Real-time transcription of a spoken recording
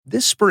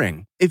This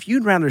spring, if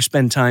you'd rather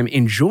spend time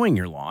enjoying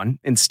your lawn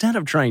instead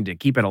of trying to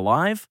keep it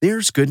alive,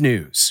 there's good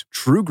news.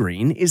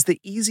 TruGreen is the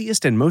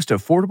easiest and most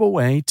affordable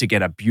way to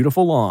get a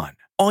beautiful lawn.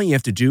 All you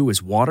have to do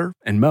is water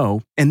and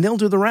mow, and they'll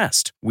do the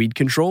rest. Weed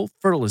control,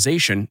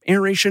 fertilization,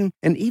 aeration,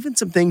 and even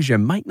some things you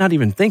might not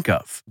even think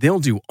of. They'll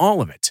do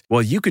all of it,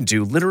 while you can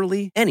do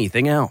literally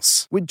anything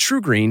else. With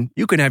TruGreen,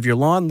 you can have your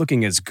lawn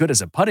looking as good as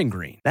a putting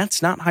green.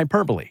 That's not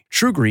hyperbole.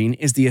 TruGreen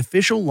is the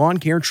official lawn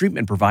care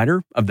treatment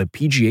provider of the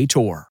PGA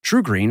Tour.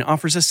 TruGreen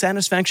offers a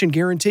satisfaction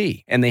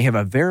guarantee, and they have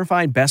a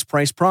verified best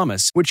price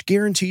promise, which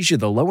guarantees you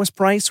the lowest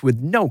price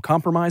with no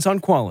compromise on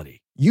quality.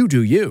 You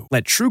do you.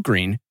 Let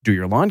TruGreen do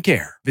your lawn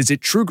care. Visit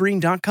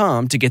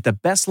TruGreen.com to get the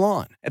best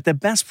lawn at the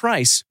best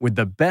price with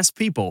the best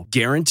people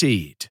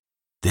guaranteed.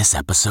 This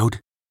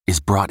episode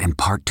is brought in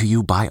part to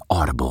you by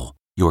Audible,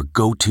 your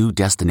go-to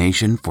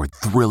destination for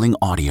thrilling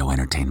audio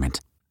entertainment.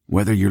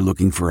 Whether you're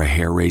looking for a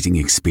hair-raising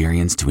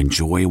experience to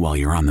enjoy while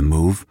you're on the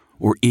move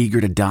or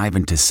eager to dive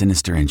into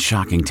sinister and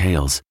shocking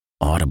tales,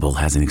 Audible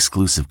has an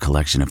exclusive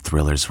collection of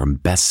thrillers from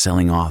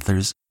best-selling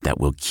authors that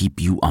will keep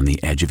you on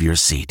the edge of your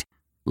seat.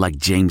 Like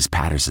James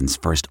Patterson's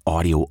first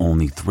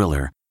audio-only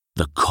thriller,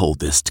 The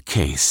Coldest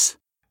Case.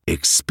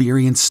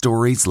 Experience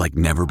stories like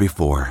never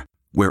before,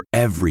 where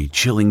every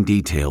chilling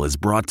detail is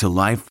brought to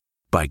life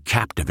by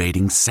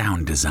captivating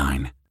sound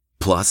design.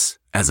 Plus,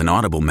 as an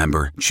Audible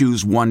member,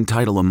 choose one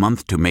title a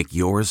month to make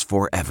yours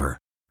forever.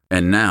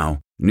 And now,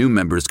 new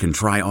members can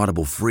try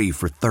Audible free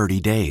for 30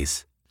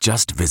 days.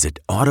 Just visit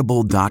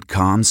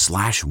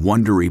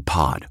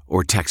audible.com/WonderyPod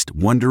or text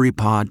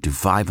WonderyPod to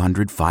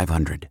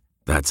 500-500.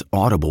 That's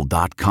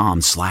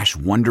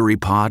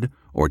audible.com/WonderyPod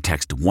or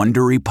text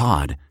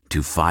WonderyPod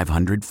to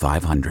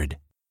 500-500.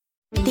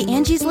 The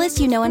Angie's List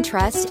you know and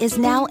trust is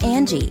now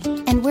Angie,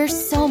 and we're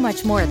so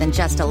much more than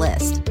just a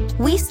list.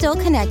 We still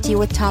connect you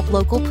with top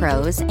local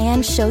pros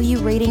and show you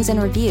ratings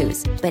and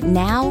reviews, but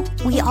now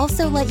we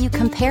also let you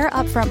compare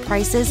upfront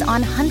prices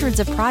on hundreds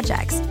of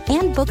projects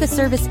and book a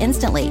service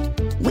instantly.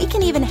 We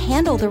can even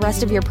handle the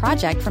rest of your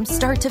project from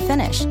start to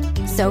finish.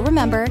 So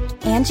remember,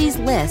 Angie's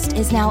List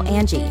is now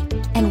Angie,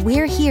 and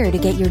we're here to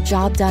get your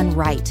job done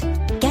right.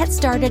 Get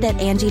started at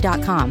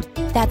Angie.com.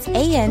 That's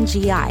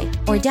ANGI,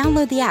 or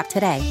download the app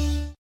today.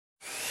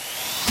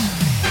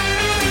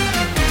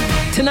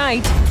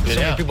 Tonight, so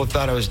many people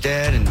thought I was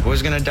dead and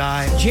was gonna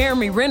die.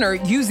 Jeremy Renner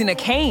using a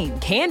cane,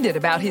 candid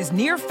about his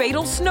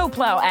near-fatal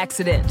snowplow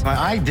accident. My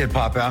eye did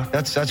pop out.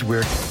 That's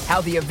weird.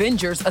 How the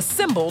Avengers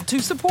assembled to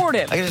support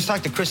him. I just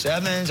talked to Chris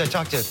Evans. I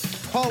talked to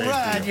Paul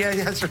Rudd. Yeah,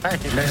 that's right.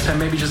 Next time,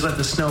 maybe just let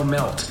the snow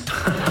melt.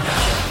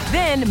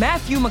 Then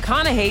Matthew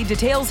McConaughey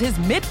details his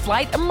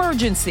mid-flight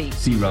emergency.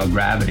 Zero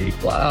gravity.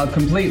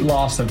 Complete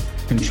loss of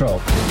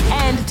control.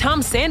 And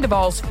Tom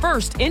Sandoval's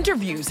first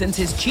interview since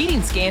his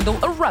cheating scandal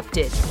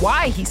erupted.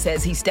 Why he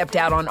says he stepped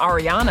out on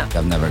Ariana.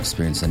 I've never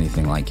experienced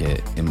anything like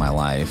it in my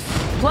life.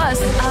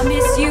 Plus, I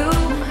miss you.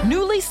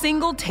 Newly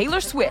single Taylor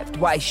Swift,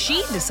 why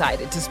she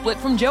decided to split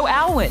from Joe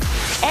Alwyn.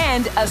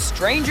 And a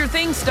Stranger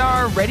Things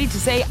star ready to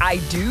say I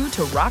do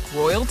to rock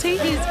royalty.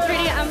 He's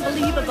pretty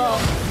unbelievable.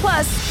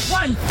 Plus,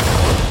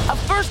 a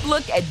first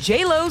look at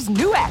J-Lo's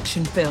new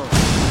action film.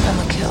 I'm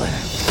a killer,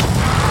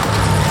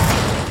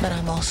 but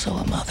I'm also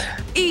a mother.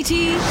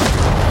 E.T.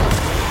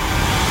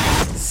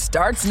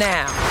 starts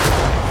now.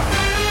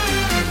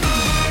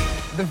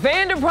 The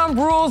Vanderpump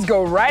Rules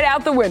go right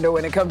out the window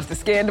when it comes to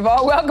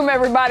Scandival. Welcome,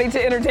 everybody,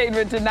 to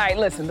Entertainment Tonight.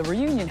 Listen, the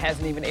reunion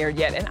hasn't even aired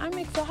yet, and I'm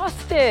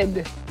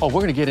exhausted. Oh, we're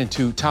going to get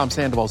into Tom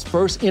Sandoval's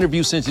first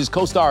interview since his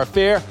co-star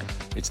affair.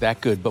 It's that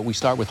good, but we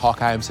start with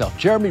Hawkeye himself,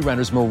 Jeremy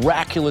Renner's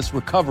miraculous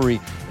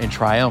recovery and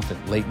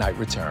triumphant late-night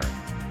return.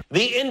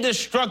 The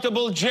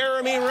indestructible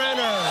Jeremy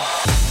Renner.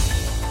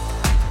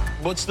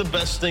 What's the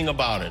best thing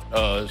about it,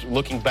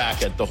 looking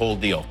back at the whole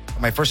deal?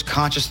 My first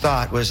conscious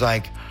thought was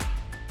like,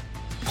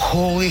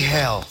 holy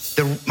hell,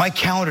 my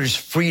calendar's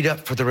freed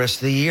up for the rest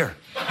of the year.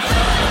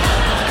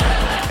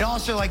 And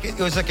also, it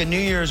was like a New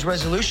Year's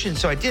resolution,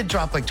 so I did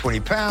drop 20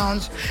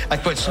 pounds. I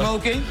quit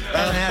smoking. I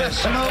haven't had a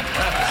smoke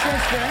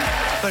since then.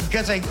 But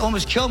because I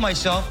almost killed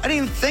myself, I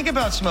didn't even think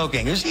about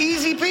smoking. It was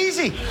easy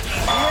peasy.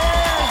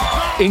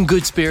 Yeah. In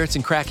good spirits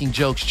and cracking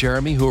jokes,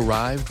 Jeremy, who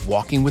arrived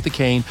walking with a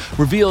cane,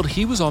 revealed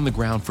he was on the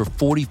ground for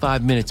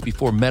 45 minutes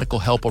before medical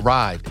help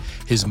arrived.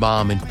 His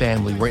mom and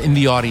family were in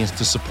the audience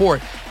to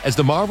support as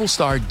the Marvel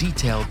star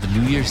detailed the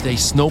New Year's Day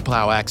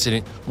snowplow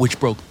accident, which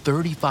broke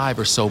 35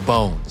 or so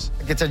bones.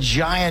 It's a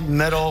giant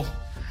metal,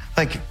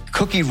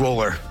 cookie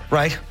roller,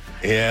 right?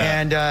 Yeah.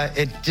 And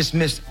it just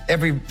missed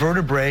every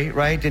vertebrae,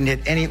 right? Didn't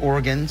hit any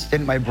organs.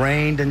 My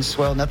brain didn't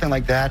swell, nothing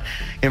like that.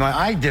 And my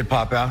eye did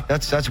pop out.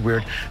 That's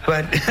weird.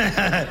 But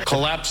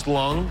collapsed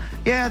lung?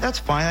 Yeah, that's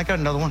fine. I got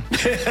another one.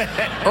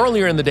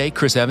 Earlier in the day,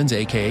 Chris Evans,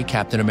 a.k.a.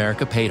 Captain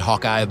America, paid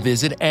Hawkeye a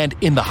visit. And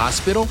in the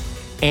hospital,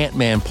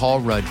 Ant-Man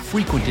Paul Rudd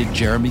frequented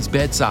Jeremy's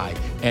bedside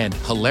and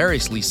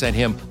hilariously sent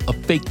him a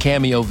fake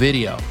cameo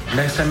video.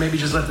 Next time, maybe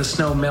just let the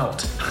snow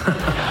melt.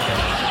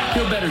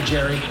 Feel better,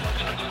 Jerry.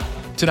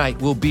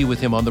 Tonight, we'll be with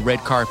him on the red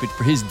carpet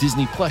for his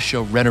Disney Plus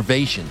show,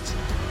 Renovations.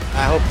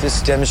 I hope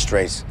this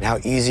demonstrates how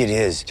easy it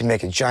is to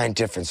make a giant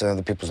difference in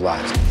other people's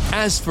lives.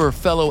 As for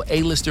fellow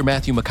A-lister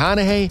Matthew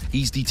McConaughey,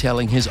 he's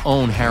detailing his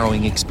own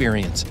harrowing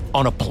experience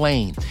on a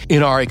plane.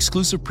 In our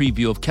exclusive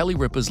preview of Kelly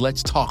Ripa's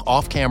Let's Talk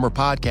Off-Camera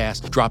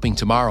podcast, dropping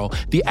tomorrow,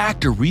 the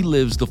actor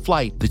relives the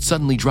flight that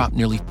suddenly dropped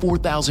nearly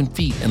 4,000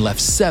 feet and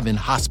left 7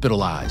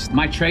 hospitalized.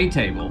 My tray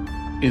table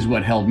is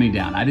what held me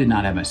down. I did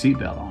not have my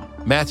seatbelt on.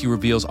 Matthew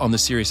reveals on the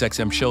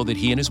SiriusXM show that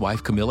he and his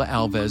wife, Camila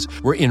Alves,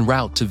 were en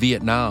route to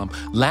Vietnam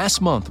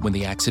last month when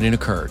the accident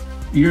occurred.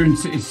 You're in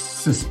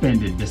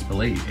suspended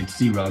disbelief. It's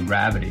zero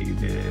gravity.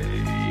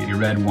 Your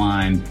red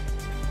wine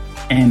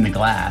and the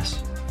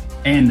glass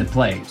and the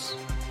plates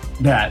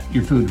that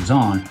your food was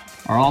on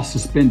are all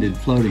suspended,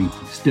 floating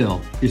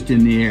still, just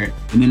in the air.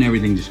 And then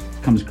everything just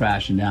comes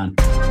crashing down.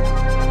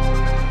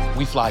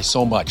 We fly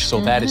so much, so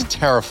that is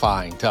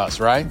terrifying to us,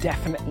 right?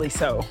 Definitely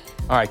so.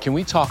 All right, can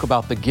we talk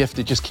about the gift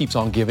that just keeps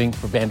on giving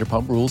for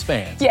Vanderpump Rules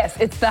fans? Yes,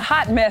 it's the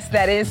hot mess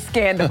that is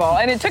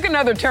Scandoval. And it took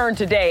another turn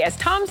today as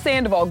Tom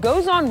Sandoval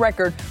goes on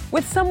record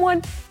with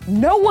someone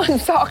no one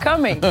saw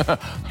coming,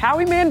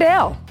 Howie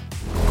Mandel.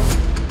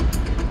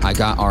 I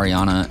got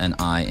Ariana and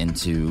I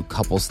into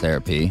couples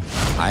therapy.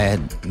 I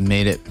had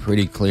made it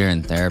pretty clear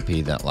in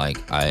therapy that,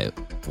 I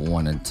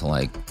wanted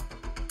to,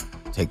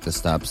 take the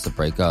steps to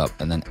break up.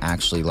 And then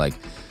actually,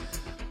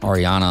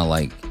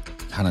 Ariana,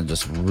 kind of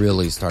just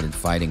really started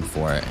fighting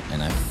for it,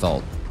 and I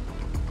felt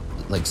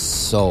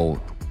so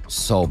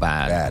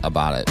bad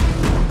about it.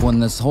 When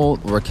this whole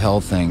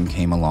Raquel thing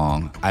came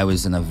along, I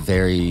was in a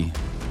very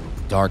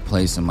dark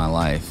place in my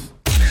life.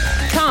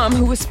 Tom,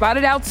 who was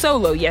spotted out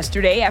solo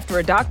yesterday after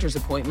a doctor's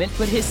appointment,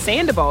 put his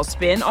Sandoval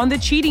spin on the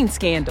cheating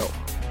scandal.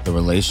 The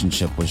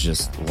relationship was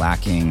just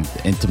lacking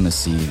the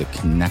intimacy, the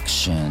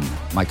connection.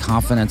 My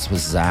confidence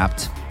was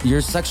zapped.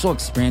 Your sexual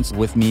experience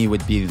with me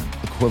would be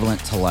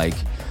equivalent to a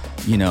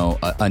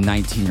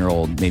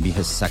 19-year-old, maybe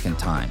his second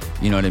time.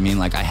 You know what I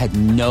mean? I had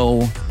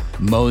no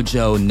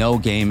mojo, no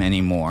game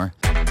anymore.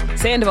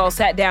 Sandoval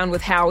sat down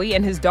with Howie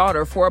and his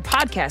daughter for a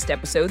podcast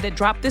episode that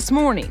dropped this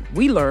morning.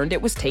 We learned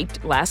it was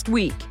taped last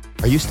week.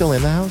 Are you still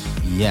in the house?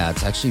 Yeah,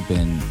 it's actually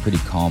been pretty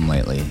calm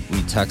lately.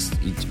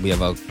 We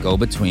have a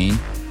go-between,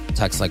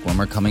 text when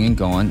we're coming and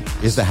going.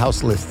 Is the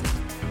house listed?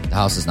 The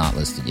house is not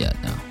listed yet,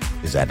 no.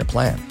 Is that the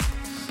plan?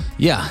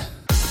 Yeah.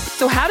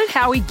 So how did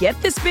Howie get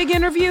this big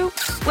interview?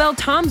 Well,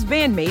 Tom's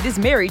bandmate is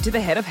married to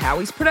the head of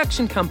Howie's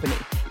production company.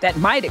 That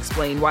might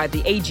explain why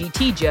the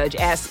AGT judge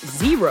asked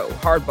 0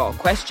 hardball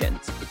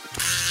questions.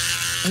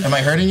 Am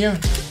I hurting you?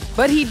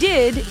 But he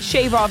did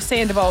shave off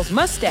Sandoval's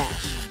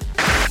mustache.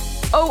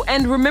 Oh,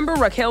 and remember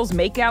Raquel's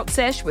makeout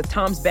sesh with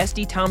Tom's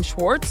bestie, Tom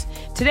Schwartz?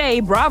 Today,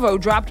 Bravo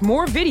dropped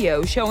more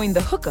video showing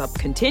the hookup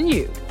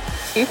continued.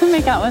 You can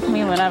make out with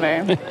me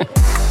whenever.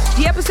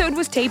 The episode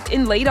was taped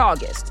in late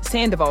August.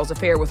 Sandoval's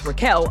affair with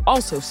Raquel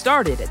also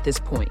started at this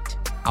point.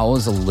 I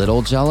was a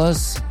little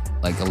jealous,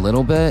 a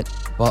little bit,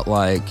 but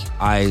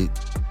I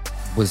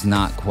was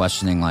not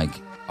questioning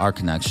our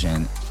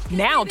connection.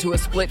 Now to a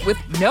split with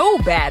no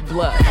bad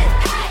blood.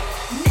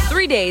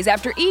 3 days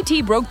after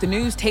E.T. broke the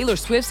news Taylor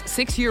Swift's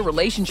 6-year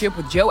relationship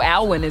with Joe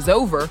Alwyn is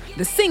over,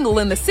 the single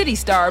and the city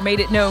star made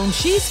it known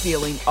she's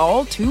feeling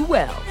all too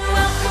well.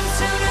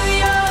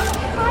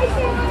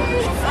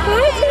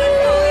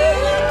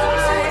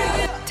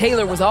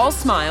 Taylor was all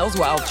smiles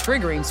while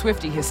triggering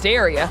Swiftie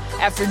hysteria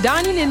after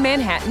dining in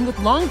Manhattan with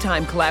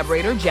longtime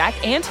collaborator Jack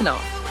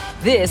Antonoff.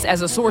 This,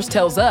 as a source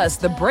tells us,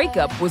 the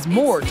breakup was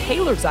more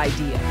Taylor's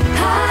idea.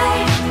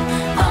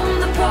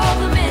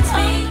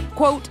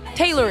 Quote,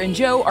 Taylor and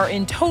Joe are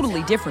in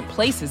totally different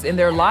places in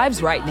their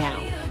lives right now.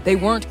 They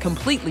weren't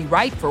completely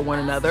right for one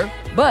another,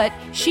 but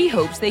she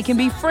hopes they can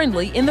be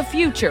friendly in the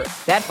future.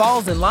 That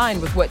falls in line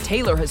with what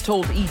Taylor has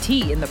told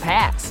E.T. in the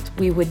past.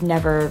 We would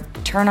never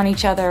turn on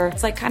each other.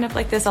 It's kind of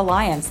this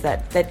alliance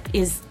that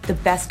is the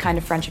best kind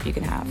of friendship you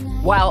can have.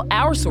 While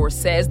our source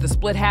says the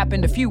split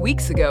happened a few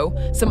weeks ago,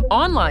 some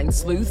online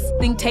sleuths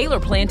think Taylor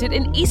planted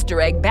an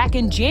Easter egg back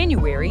in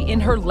January in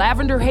her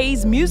Lavender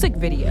Haze music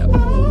video.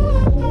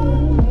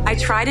 I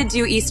try to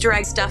do Easter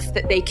egg stuff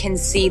that they can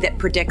see that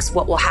predicts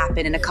what will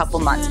happen in a couple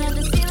months.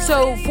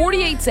 So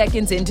 48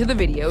 seconds into the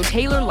video,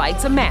 Taylor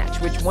lights a match,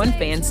 which one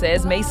fan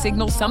says may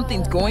signal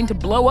something's going to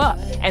blow up.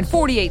 And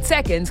 48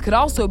 seconds could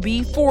also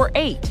be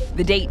 4/8,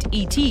 the date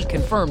E.T.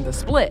 confirmed the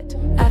split.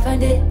 I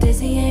find it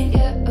dizzying.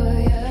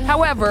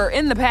 However,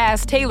 in the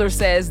past, Taylor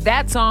says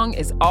that song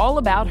is all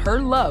about her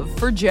love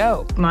for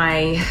Joe.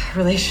 My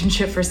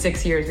relationship for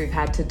 6 years, we've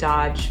had to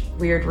dodge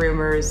weird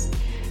rumors.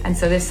 And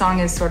so this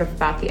song is sort of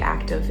about the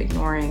act of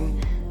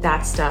ignoring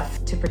that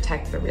stuff to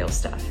protect the real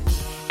stuff.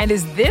 And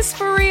is this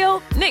for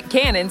real? Nick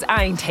Cannon's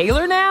eyeing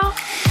Taylor now?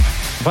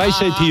 If I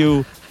said to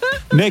you,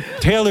 Nick,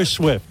 Taylor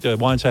Swift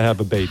wants to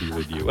have a baby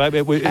with you.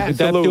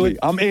 Absolutely.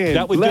 I'm in.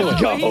 That would Let's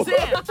do it.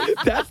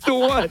 go. That's the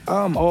one.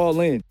 I'm all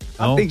in.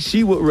 I think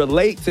she would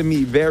relate to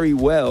me very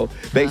well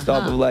based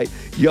off of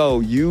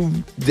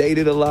you've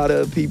dated a lot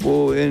of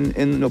people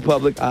in the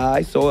public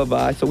eye, so have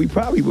I. So we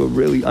probably would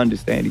really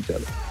understand each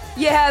other.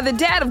 Yeah, the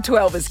dad of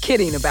 12 is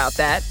kidding about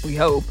that, we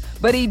hope.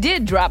 But he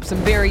did drop some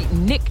very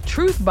Nick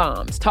truth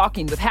bombs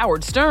talking with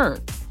Howard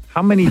Stern.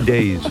 How many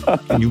days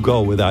can you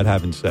go without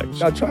having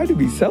sex? I tried to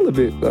be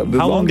celibate.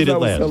 How long did it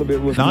last?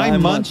 Celibate was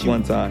 9 months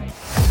one time.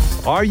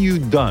 Are you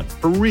done?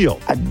 For real?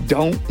 I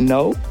don't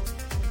know.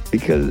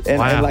 Because, and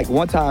like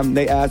one time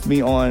they asked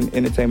me on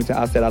Entertainment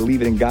Time, I said I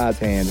leave it in God's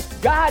hands.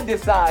 God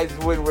decides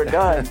when we're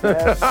done.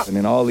 And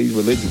then all these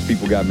religious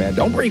people got mad.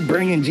 Don't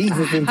bringing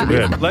Jesus into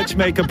this. Good. Let's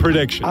make a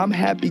prediction. I'm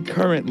happy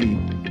currently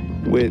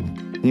with,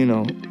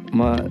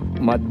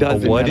 my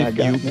dozen what that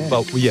if I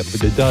got.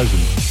 but the dozen.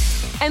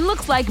 And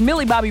looks like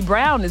Millie Bobby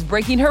Brown is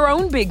breaking her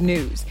own big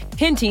news,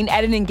 hinting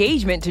at an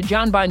engagement to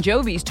Jon Bon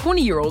Jovi's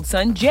 20-year-old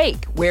son,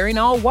 Jake, wearing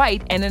all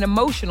white and an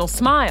emotional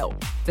smile.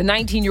 The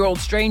 19-year-old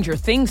Stranger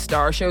Things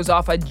star shows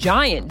off a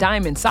giant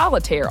diamond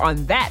solitaire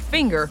on that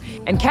finger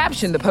and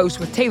captioned the post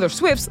with Taylor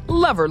Swift's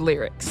Lover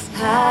lyrics.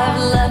 I've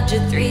loved you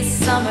 3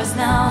 summers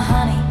now,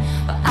 honey,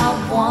 but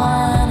I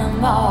want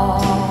them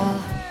all.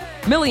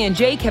 Millie and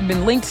Jake have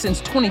been linked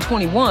since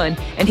 2021,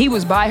 and he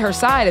was by her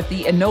side at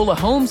the Enola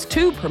Holmes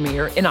 2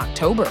 premiere in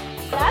October.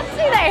 I see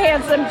that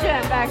handsome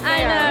gent back there.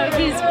 I know,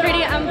 he's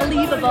pretty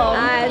unbelievable.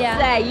 I'd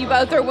say you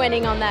both are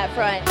winning on that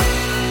front.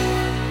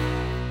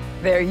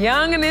 They're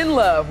young and in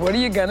love. What are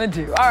you gonna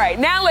do? All right,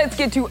 now let's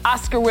get to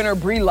Oscar winner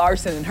Brie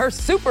Larson and her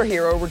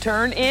superhero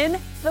return in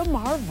The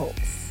Marvels.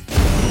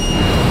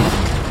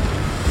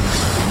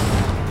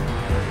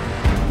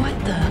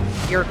 What the?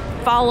 You're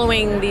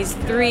following these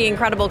 3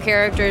 incredible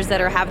characters that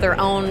have their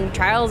own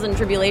trials and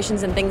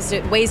tribulations and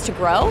ways to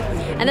grow,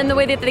 and then the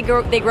way that they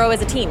grow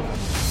as a team.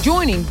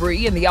 Joining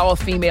Brie in the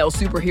all-female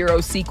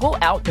superhero sequel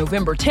out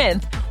November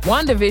 10th,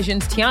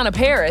 WandaVision's Tiana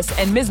Paris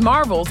and Ms.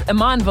 Marvel's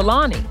Iman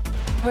Vellani.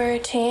 We're a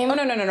team. Oh,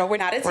 no, we're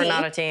not a team. We're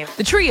not a team.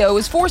 The trio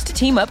is forced to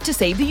team up to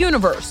save the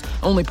universe.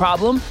 Only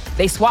problem,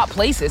 they swap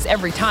places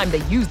every time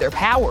they use their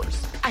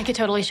powers. I could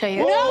totally show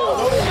you.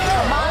 No!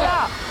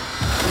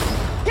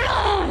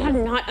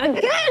 Not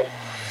again!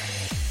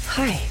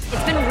 Hi.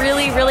 It's been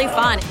really, really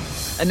fun.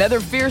 Another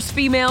fierce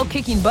female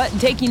kicking butt and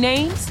taking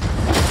names?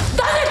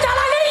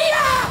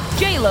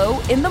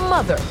 J-Lo in The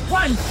Mother.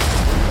 Run!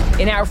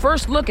 In our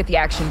first look at the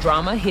action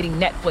drama hitting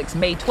Netflix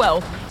May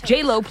 12th,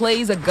 J-Lo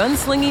plays a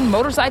gunslinging,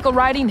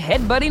 motorcycle-riding,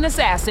 head-butting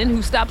assassin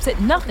who stops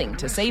at nothing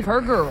to save her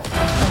girl.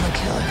 I'm a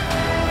killer.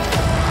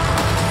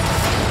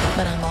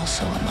 But I'm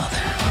also a mother,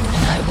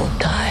 and I will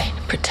die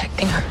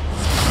protecting her.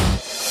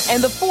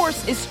 And the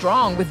force is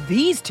strong with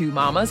these 2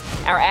 mamas.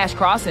 Our Ash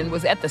Crossan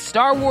was at the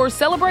Star Wars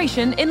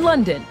celebration in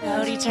London.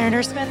 Jodie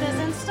Turner-Smith is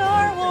in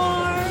Star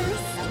Wars.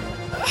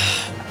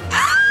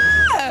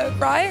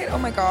 Right? Oh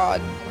my God.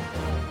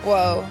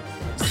 Whoa.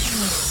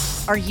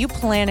 Are you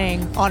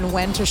planning on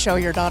when to show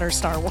your daughter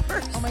Star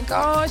Wars? Oh my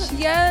gosh,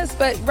 yes.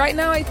 But right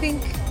now I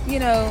think,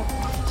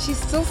 she's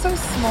still so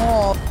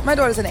small. My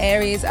daughter's an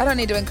Aries. I don't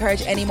need to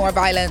encourage any more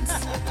violence.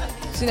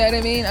 You know what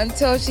I mean?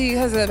 Until she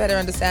has a better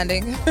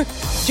understanding.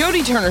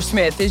 Jodie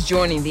Turner-Smith is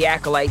joining the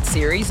Acolyte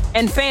series,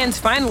 and fans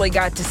finally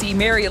got to see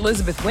Mary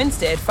Elizabeth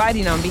Winstead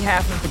fighting on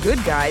behalf of the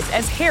good guys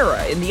as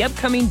Hera in the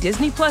upcoming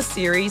Disney Plus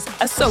series,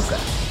 Ahsoka.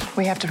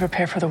 We have to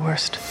prepare for the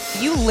worst.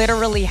 You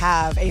literally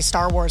have a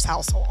Star Wars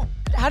household.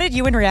 How did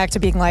Ewan react to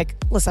being like,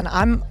 listen,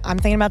 I'm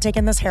thinking about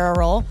taking this Hera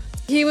role?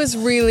 He was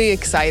really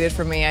excited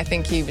for me. I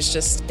think he was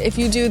just, if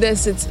you do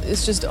this,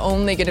 it's just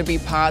only going to be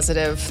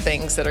positive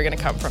things that are going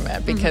to come from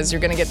it because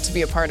you're going to get to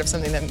be a part of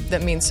something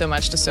that means so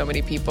much to so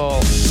many people.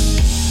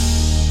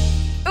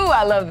 Ooh,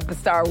 I love that the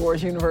Star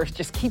Wars universe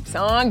just keeps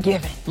on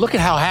giving. Look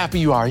at how happy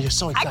you are. You're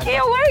so excited. I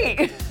can't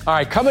wait. All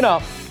right, coming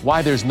up,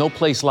 why there's no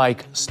place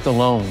like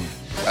Stallone.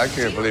 I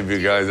can't believe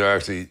you guys are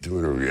actually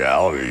doing a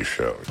reality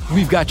show.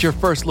 We've got your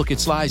first look at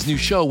Sly's new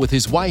show with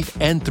his wife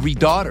and 3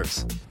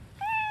 daughters.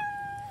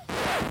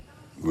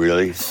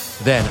 Really?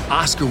 Then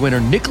Oscar winner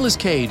Nicolas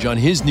Cage on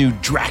his new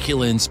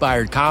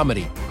Dracula-inspired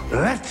comedy.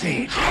 Let's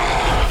eat.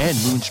 And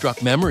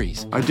Moonstruck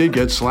Memories. I did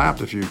get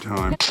slapped a few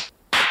times,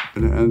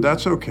 and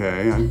that's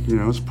okay.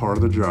 It's part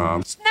of the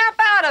job. Snap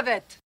out of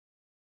it!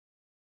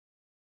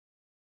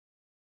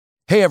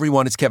 Hey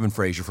everyone, it's Kevin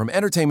Frazier from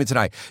Entertainment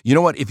Tonight. You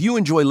know what? If you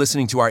enjoy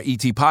listening to our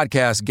ET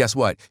podcast, guess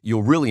what?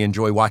 You'll really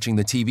enjoy watching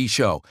the TV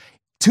show.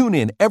 Tune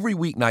in every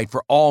weeknight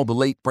for all the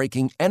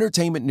late-breaking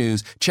entertainment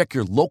news. Check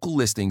your local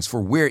listings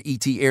for where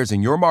ET airs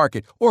in your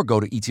market or go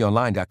to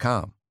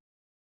etonline.com.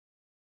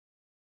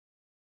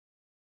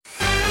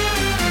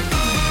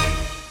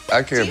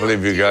 I can't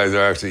believe you guys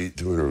are actually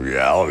doing a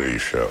reality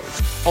show.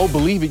 Oh,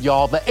 believe it,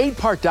 y'all. The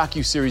 8-part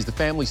docuseries, The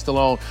Family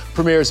Stallone,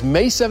 premieres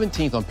May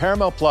 17th on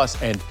Paramount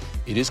Plus, and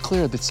it is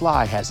clear that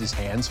Sly has his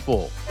hands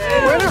full.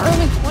 We're in our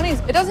early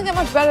 20s. It doesn't get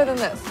much better than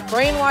this.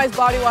 Brain-wise,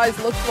 body-wise,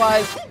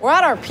 looks-wise, we're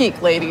at our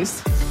peak,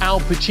 ladies. Al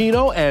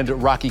Pacino and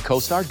Rocky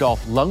co-star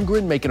Dolph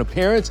Lundgren make an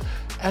appearance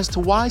as to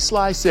why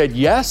Sly said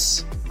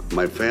yes.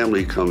 My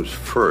family comes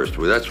first.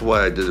 Well, that's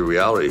why I did the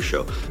reality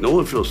show. No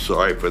one feels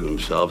sorry for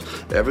themselves.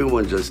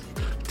 Everyone just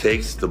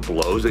takes the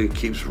blows and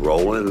keeps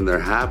rolling, and they're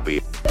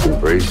happy.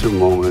 Embrace the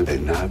moment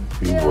and not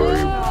be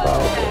worried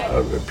about what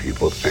other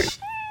people think.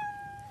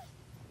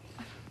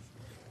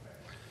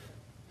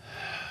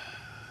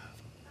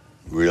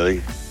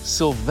 Really?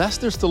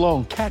 Sylvester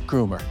Stallone, cat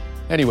groomer.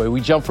 Anyway,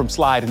 we jump from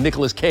Sly to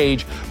Nicolas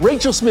Cage.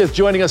 Rachel Smith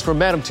joining us from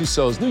Madame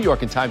Tussauds, New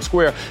York and Times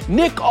Square.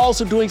 Nick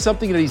also doing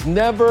something that he's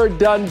never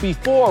done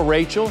before,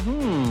 Rachel.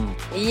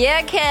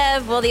 Yeah,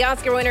 Kev. Well, the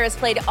Oscar winner has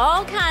played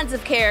all kinds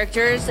of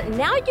characters.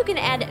 Now you can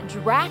add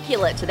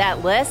Dracula to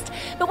that list.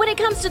 But when it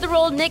comes to the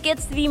role Nick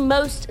gets the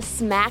most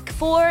smack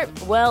for,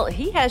 well,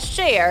 he has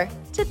Cher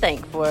to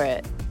thank for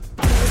it.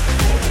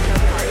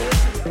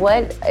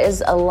 What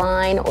is a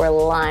line or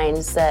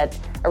lines that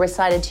are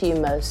recited to you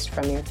most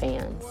from your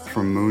fans?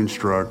 From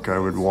Moonstruck, I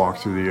would walk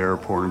through the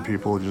airport and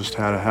people just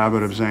had a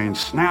habit of saying,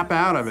 snap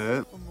out of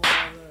it.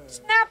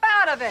 Snap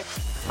out of it.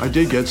 I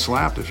did get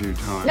slapped a few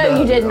times. No,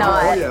 you did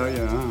not. Oh,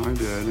 yeah, I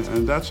did.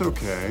 And that's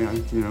okay.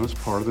 It's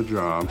part of the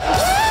job.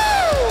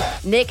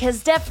 Nick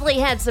has definitely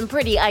had some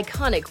pretty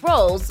iconic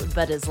roles,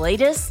 but his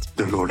latest...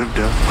 The Lord of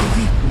Death.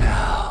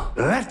 Now,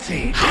 let's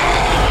eat.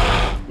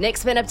 Nick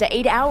spent up to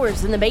 8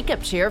 hours in the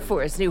makeup chair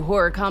for his new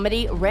horror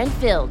comedy,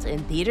 Renfield, in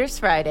theaters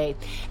Friday.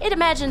 It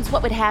imagines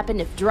what would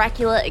happen if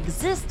Dracula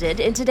existed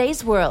in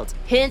today's world.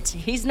 Hint,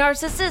 he's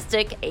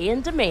narcissistic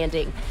and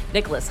demanding.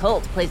 Nicholas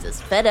Hoult plays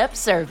his fed-up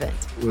servant.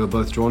 We were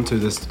both drawn to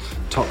this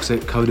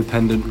toxic,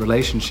 codependent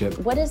relationship.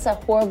 What is a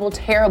horrible,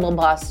 terrible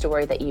boss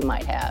story that you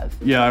might have?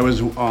 Yeah, I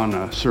was on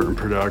a certain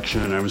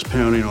production. I was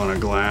pounding on a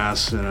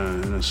glass in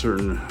a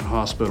certain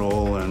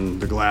hospital,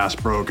 and the glass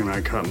broke, and I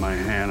cut my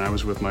hand. I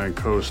was with my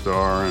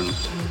co-star, and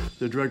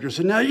the director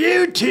said, now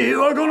you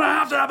two are gonna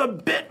have a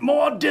bit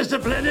more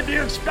discipline if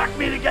you expect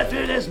me to get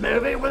through this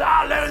movie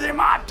without losing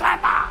my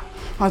temper.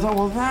 I thought,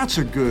 well, that's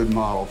a good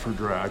model for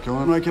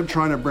Dracula, and I kept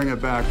trying to bring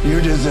it back.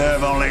 You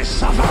deserve only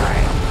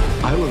suffering.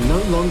 I will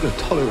no longer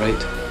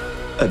tolerate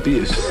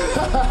abuse.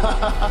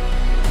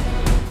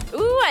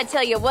 Ooh, I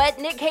tell you what,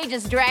 Nick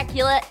Cage's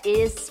Dracula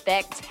is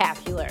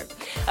spectacular.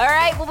 All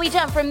right, well, we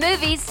jump from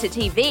movies to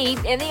TV,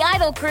 and the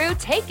Idol crew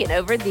taking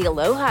over the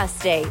Aloha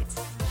State.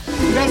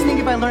 You guys think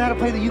if I learn how to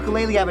play the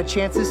ukulele, I have a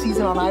chance this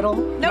season on Idol?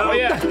 No. Oh,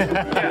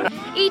 yeah.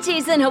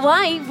 E.T.'s in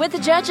Hawaii with the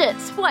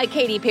judges. Why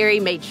Katy Perry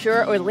made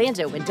sure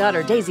Orlando and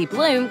daughter Daisy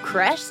Bloom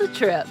crashed the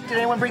trip. Did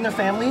anyone bring their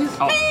families?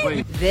 Oh,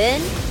 wait.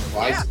 Then...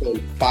 I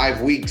spent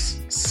 5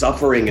 weeks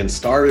suffering and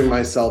starving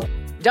myself.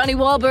 Donnie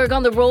Wahlberg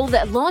on the role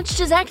that launched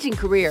his acting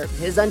career.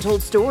 His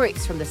untold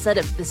stories from the set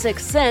of The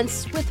Sixth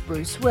Sense with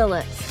Bruce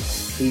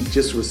Willis. He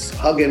just was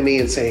hugging me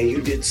and saying,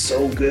 you did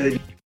so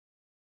good.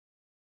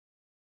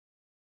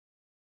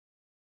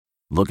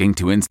 Looking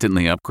to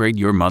instantly upgrade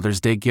your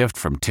Mother's Day gift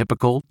from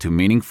typical to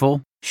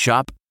meaningful?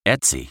 Shop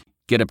Etsy.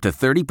 Get up to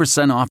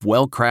 30% off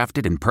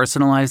well-crafted and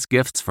personalized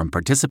gifts from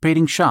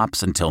participating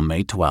shops until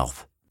May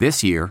 12th.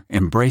 This year,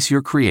 embrace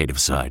your creative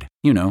side.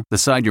 You know, the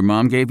side your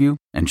mom gave you.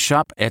 And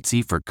shop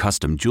Etsy for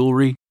custom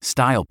jewelry,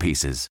 style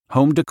pieces,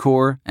 home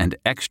decor, and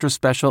extra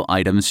special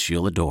items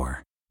she'll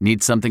adore.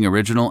 Need something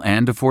original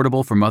and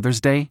affordable for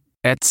Mother's Day?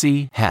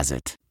 Etsy has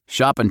it.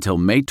 Shop until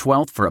May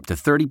 12th for up to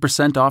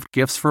 30% off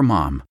gifts for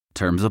mom.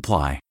 Terms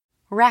apply.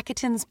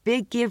 Rakuten's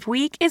Big Give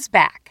Week is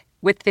back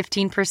with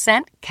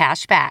 15%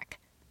 cash back.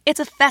 It's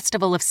a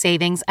festival of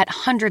savings at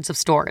hundreds of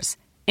stores,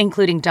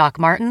 including Doc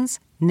Martens,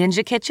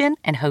 Ninja Kitchen,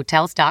 and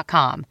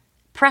Hotels.com.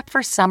 Prep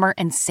for summer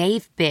and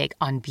save big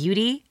on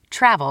beauty,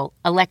 travel,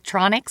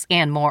 electronics,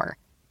 and more.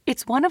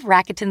 It's one of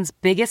Rakuten's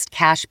biggest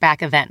cash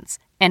back events,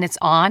 and it's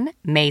on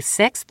May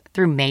 6th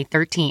through May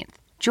 13th.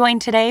 Join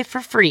today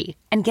for free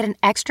and get an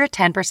extra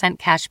 10%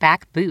 cash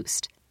back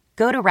boost.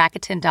 Go to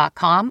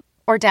Rakuten.com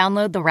or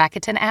download the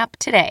Rakuten app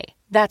today.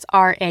 That's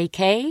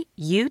Rakuten.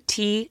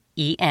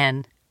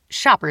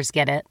 Shoppers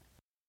get it.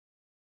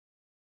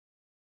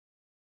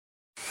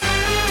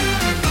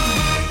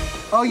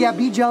 Oh yeah,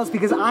 be jealous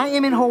because I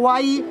am in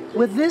Hawaii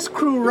with this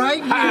crew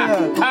right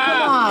here. Come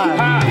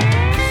on.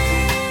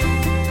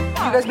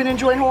 You guys been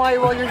enjoying Hawaii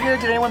while you're here?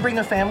 Did anyone bring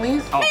their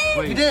families? Oh,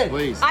 please, you did?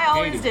 Please. I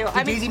always do.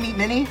 Did Daisy meet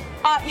Minnie?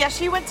 Yeah,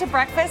 she went to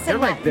breakfast and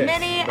met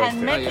Minnie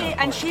and Mickey,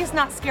 and she's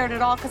not scared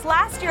at all. Because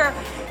last year,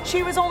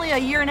 she was only a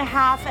year and a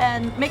half,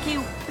 and Mickey,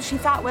 she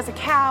thought was a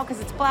cow because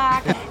it's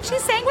black. She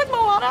sang with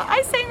Moana.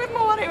 I sang with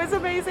Moana. It was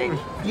amazing.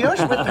 You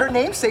know, with her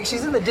namesake,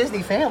 she's in the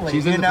Disney family.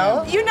 You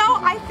know,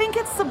 I think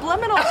it's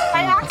subliminal.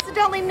 I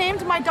accidentally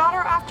named my daughter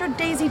after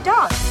Daisy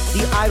Duck.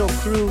 The Idol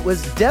crew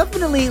was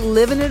definitely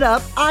living it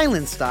up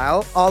island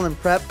style, all in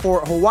prep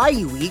for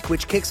Hawaii Week,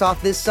 which kicks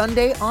off this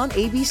Sunday on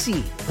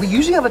ABC. We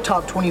usually have a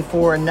top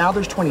 24, and now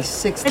there's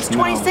 26. It's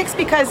 26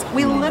 because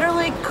we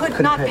literally could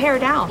not pare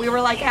down. We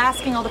were like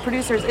asking all the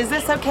producers, is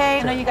this okay?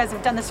 I know you guys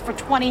have done this for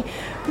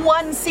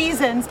 21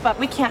 seasons, but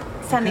we can't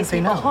send these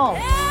people home.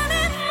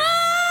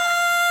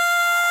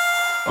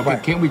 Okay,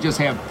 can't we just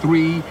have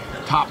 3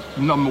 top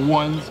number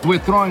ones? We're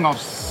throwing off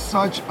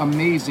such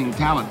amazing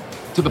talent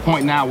to the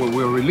point now where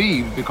we're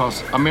relieved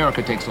because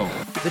America takes over.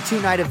 The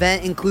 2-night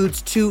event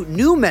includes 2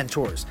 new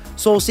mentors,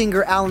 soul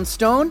singer Alan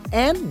Stone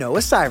and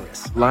Noah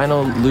Cyrus.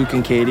 Lionel, Luke,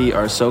 and Katie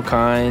are so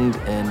kind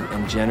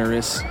and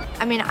generous.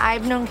 I mean,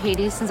 I've known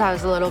Katie since I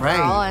was a little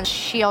girl, and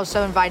she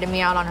also invited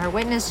me out on her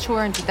Witness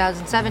tour in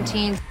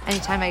 2017.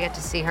 Anytime I get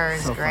to see her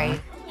is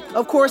great.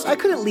 Of course, I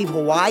couldn't leave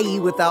Hawaii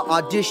without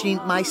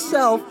auditioning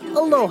myself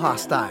Aloha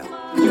style.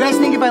 You guys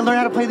think if I learn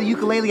how to play the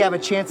ukulele, I have a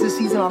chance this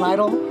season on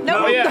Idol?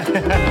 No. Oh,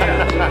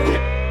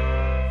 yeah.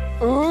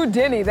 Ooh,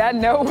 Denny, that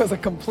no was a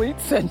complete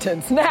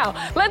sentence. Now,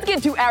 let's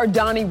get to our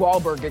Donnie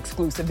Wahlberg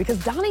exclusive,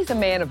 because Donnie's a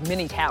man of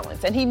many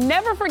talents, and he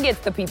never forgets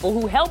the people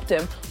who helped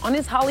him on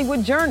his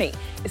Hollywood journey,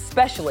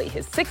 especially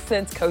his Sixth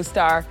Sense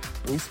co-star,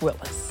 Bruce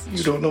Willis.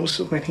 You don't know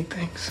so many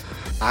things.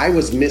 I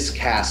was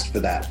miscast for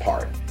that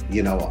part.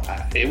 You know,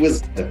 it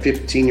was a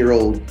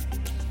 15-year-old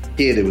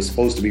kid it was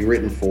supposed to be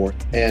written for,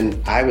 and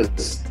I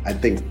was, I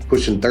think,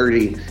 pushing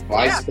 30. Yeah.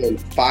 I spent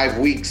 5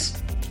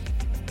 weeks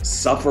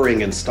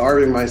suffering and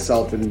starving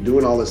myself and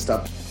doing all this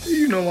stuff.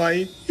 You know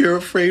why you're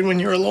afraid when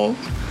you're alone?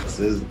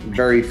 There's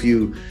very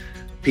few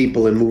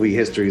people in movie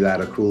history that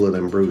are cooler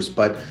than Bruce.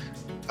 But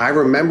I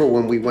remember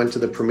when we went to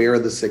the premiere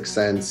of The Sixth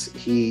Sense,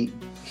 he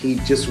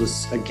just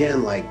was,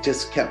 again, like,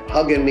 just kept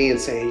hugging me and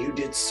saying, you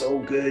did so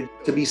good.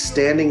 To be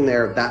standing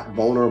there that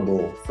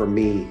vulnerable for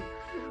me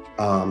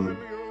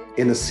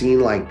in a scene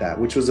like that,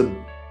 which was a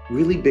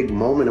really big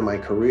moment in my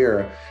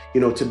career, you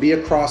know, to be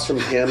across from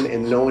him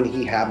and knowing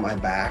he had my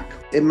back,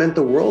 it meant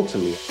the world to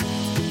me.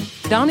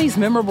 Donnie's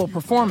memorable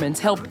performance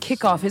helped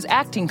kick off his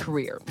acting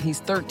career. He's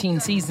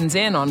 13 seasons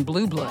in on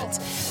Blue Bloods.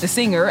 The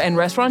singer and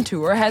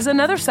restaurateur has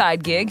another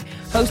side gig,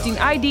 hosting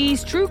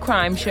ID's true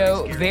crime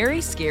show, Very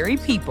Scary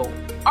People.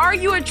 Are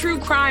you a true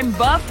crime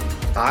buff?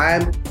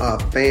 I'm a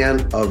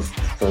fan of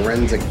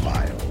forensic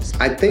files.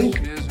 I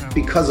think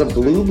because of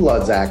Blue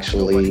Bloods,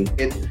 actually,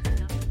 it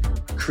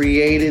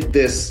created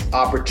this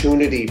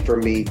opportunity for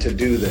me to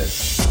do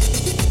this.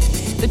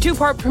 The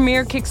two-part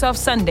premiere kicks off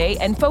Sunday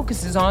and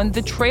focuses on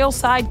the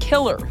Trailside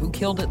Killer, who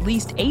killed at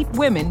least 8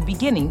 women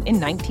beginning in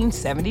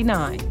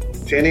 1979.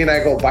 Jenny and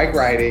I go bike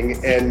riding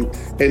and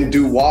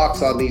do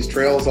walks on these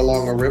trails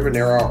along a river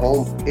near our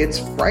home. It's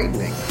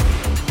frightening.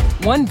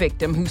 One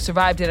victim who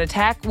survived an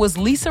attack was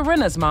Lisa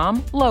Rinna's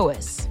mom,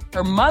 Lois.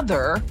 Her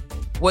mother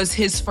was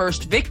his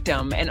first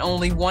victim and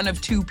only one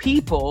of 2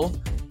 people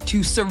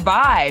to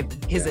survive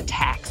his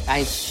attacks.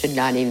 I should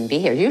not even be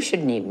here. You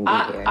shouldn't even be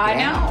here. I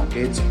know.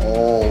 It's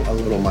all a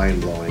little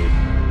mind-blowing.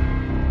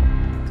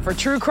 For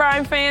true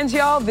crime fans,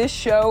 y'all, this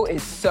show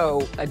is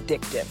so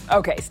addictive.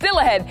 Okay, still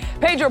ahead,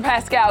 Pedro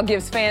Pascal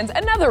gives fans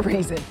another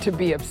reason to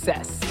be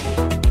obsessed.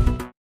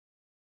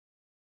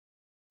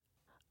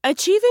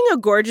 Achieving a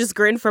gorgeous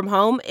grin from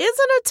home isn't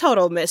a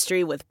total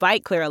mystery with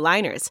Byte Clear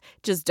aligners.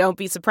 Just don't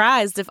be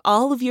surprised if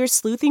all of your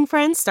sleuthing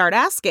friends start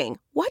asking,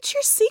 what's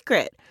your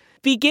secret?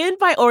 Begin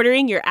by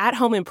ordering your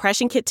at-home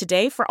impression kit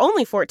today for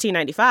only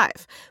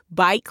 $14.95.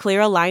 Byte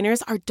Clear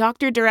aligners are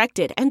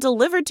doctor-directed and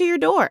delivered to your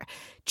door.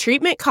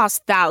 Treatment costs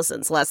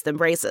thousands less than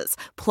braces.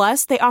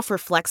 Plus, they offer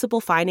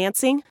flexible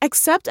financing,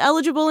 accept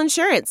eligible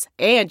insurance,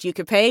 and you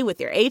can pay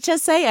with your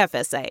HSA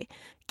FSA.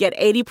 Get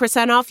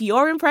 80% off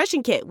your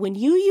impression kit when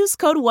you use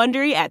code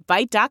WONDERY at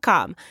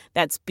Byte.com.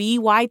 That's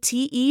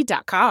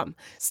BYTE.com.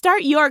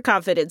 Start your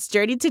confidence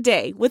journey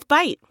today with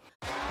Byte.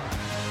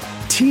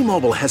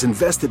 T-Mobile has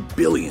invested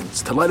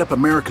billions to light up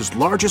America's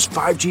largest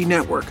 5G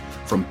network,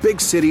 from big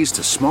cities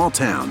to small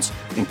towns,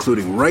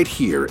 including right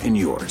here in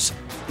yours.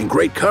 And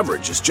great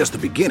coverage is just the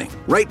beginning.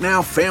 Right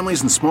now,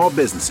 families and small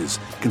businesses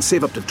can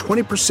save up to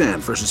 20%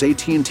 versus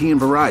AT&T and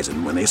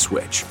Verizon when they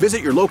switch.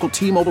 Visit your local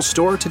T-Mobile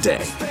store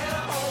today.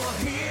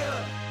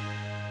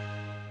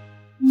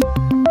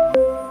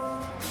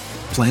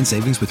 Plan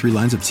savings with 3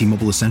 lines of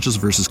T-Mobile Essentials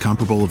versus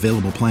comparable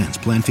available plans.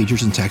 Plan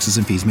features and taxes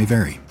and fees may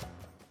vary.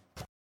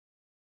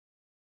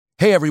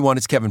 Hey everyone,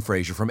 it's Kevin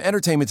Frazier from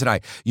Entertainment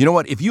Tonight. You know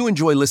what? If you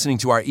enjoy listening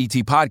to our ET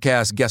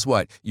podcast, guess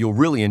what? You'll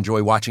really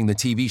enjoy watching the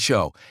TV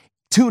show.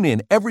 Tune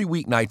in every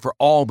weeknight for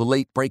all the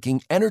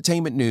late-breaking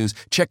entertainment news.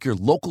 Check your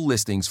local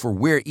listings for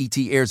where ET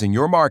airs in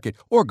your market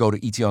or go to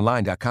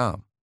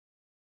etonline.com.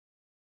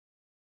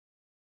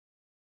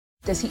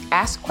 Does he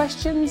ask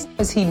questions?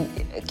 Is he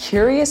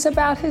curious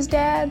about his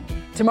dad?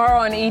 Tomorrow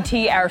on ET,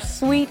 our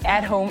sweet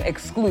at-home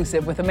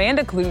exclusive with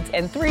Amanda Kloots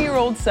and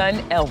 3-year-old son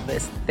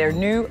Elvis, their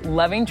new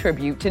loving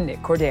tribute to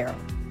Nick Cordero.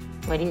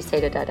 What do you say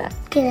to Dada?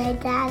 Good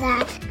night,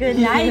 Dada. Good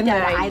night,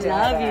 Dada. I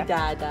love you,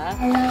 Dada.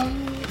 I love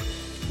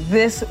you.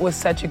 This was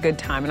such a good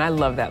time, and I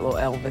love that little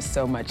Elvis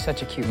so much.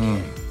 Such a cute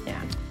kid.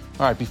 Yeah.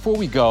 All right, before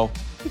we go,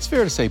 it's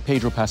fair to say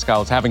Pedro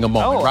Pascal is having a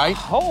moment, right? A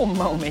whole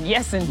moment,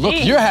 yes indeed.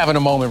 Look, you're having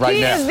a moment right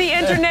now. He is the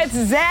internet's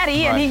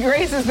zaddy, and he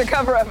graces the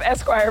cover of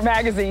Esquire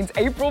magazine's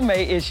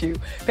April-May issue.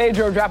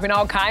 Pedro dropping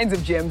all kinds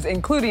of gems,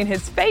 including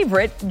his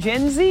favorite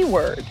Gen Z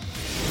word.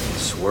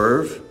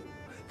 Swerve?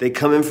 They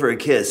come in for a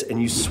kiss,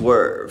 and you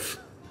swerve.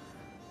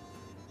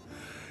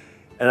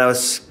 And I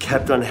was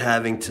kept on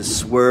having to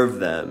swerve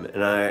them,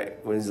 and I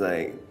was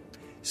like,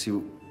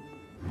 "So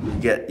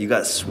you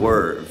got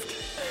swerved."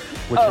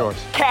 What's yours?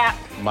 Cap.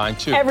 Mine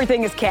too.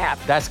 Everything is Cap.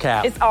 That's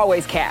Cap. It's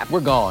always Cap.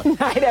 We're gone.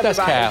 Night, everybody. That's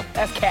Cap.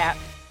 That's Cap.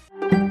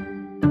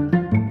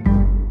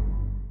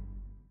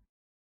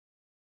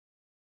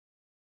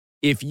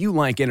 If you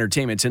like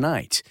Entertainment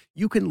Tonight,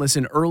 you can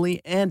listen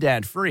early and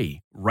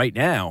ad-free right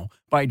now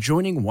by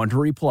joining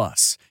Wondery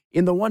Plus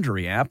in the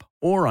Wondery app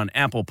or on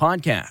Apple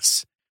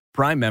Podcasts.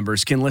 Prime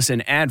members can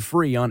listen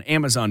ad-free on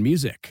Amazon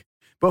Music.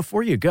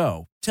 Before you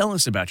go, tell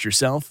us about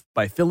yourself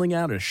by filling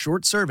out a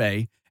short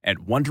survey at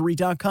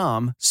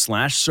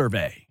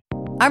Wondery.com/survey.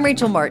 I'm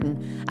Rachel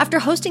Martin. After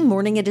hosting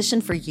Morning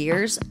Edition for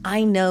years,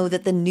 I know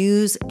that the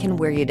news can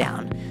wear you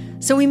down.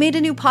 So we made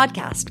a new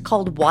podcast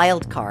called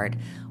Wild Card,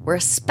 where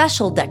a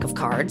special deck of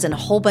cards and a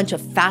whole bunch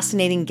of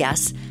fascinating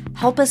guests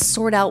help us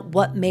sort out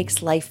what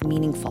makes life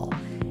meaningful.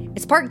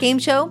 It's part game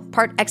show,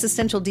 part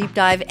existential deep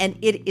dive, and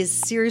it is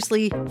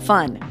seriously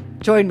fun.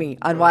 Join me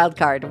on Wild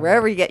Card,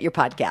 wherever you get your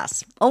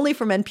podcasts, only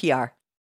from NPR.